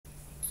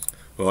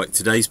Right,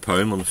 today's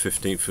poem on the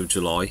 15th of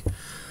July.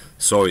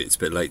 Sorry it's a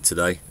bit late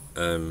today,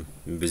 been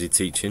busy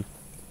teaching,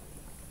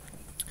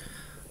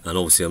 and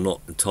obviously I'm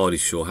not entirely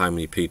sure how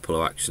many people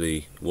are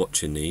actually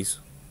watching these,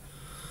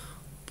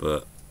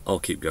 but I'll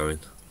keep going.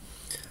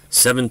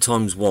 7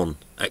 times 1,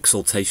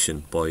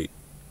 Exultation by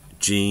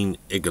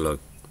Ingelow.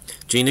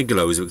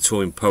 Ingelow is a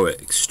Victorian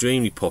poet,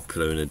 extremely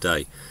popular in a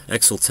day.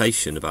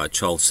 Exultation, about a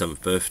child's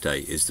 7th birthday,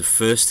 is the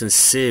first in a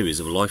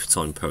series of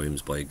lifetime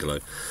poems by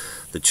Ingelow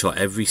that chart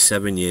every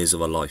 7 years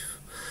of her life.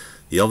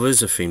 The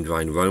others are themed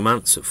around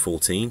romance at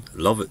 14,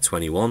 love at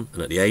 21,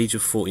 and at the age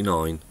of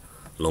 49,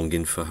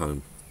 longing for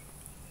home.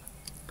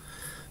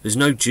 There's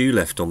no dew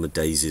left on the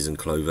daisies and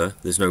clover,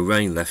 there's no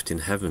rain left in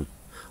heaven.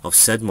 I've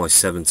said my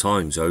 7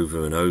 times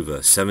over and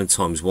over, 7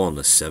 times 1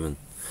 is 7.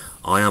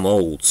 I am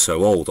old,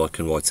 so old I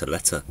can write a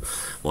letter.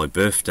 My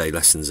birthday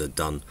lessons are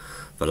done.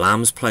 The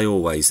lambs play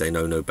always, they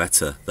know no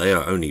better, they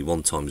are only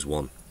 1 times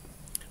 1.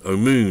 O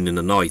moon, in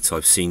the night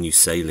I've seen you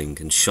sailing,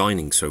 and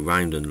shining so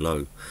round and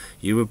low.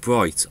 You were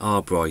bright,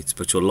 bright,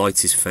 but your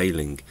light is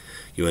failing.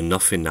 You are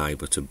nothing now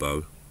but a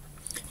bow.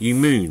 You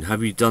moon,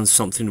 have you done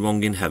something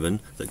wrong in heaven,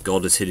 that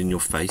God has hid in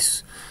your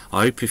face?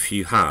 I hope if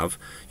you have,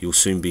 you'll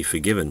soon be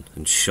forgiven,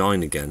 and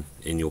shine again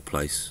in your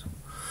place.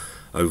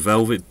 O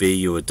velvet bee,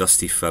 you're a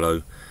dusty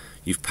fellow,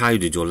 you've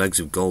powdered your legs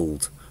of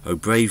gold. O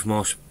brave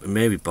marsh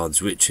Mary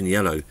buds, rich and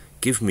yellow,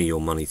 give me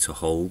your money to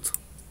hold.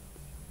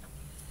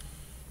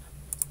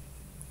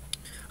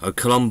 O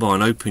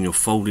Columbine, open your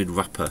folded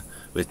wrapper,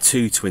 where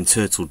 2 twin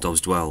turtle doves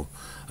dwell.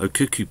 O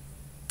cuckoo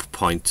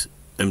pint,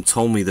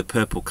 toll me the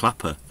purple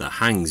clapper that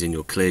hangs in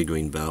your clear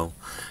green bell,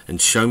 and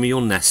show me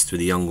your nest with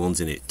the young ones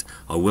in it.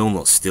 I will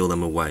not steal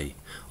them away.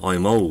 I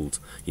am old,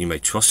 you may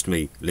trust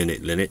me,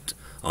 linnet, linnet.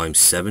 I am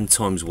 7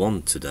 times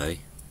 1 today.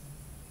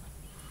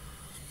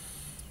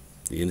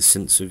 The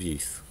innocence of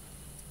youth.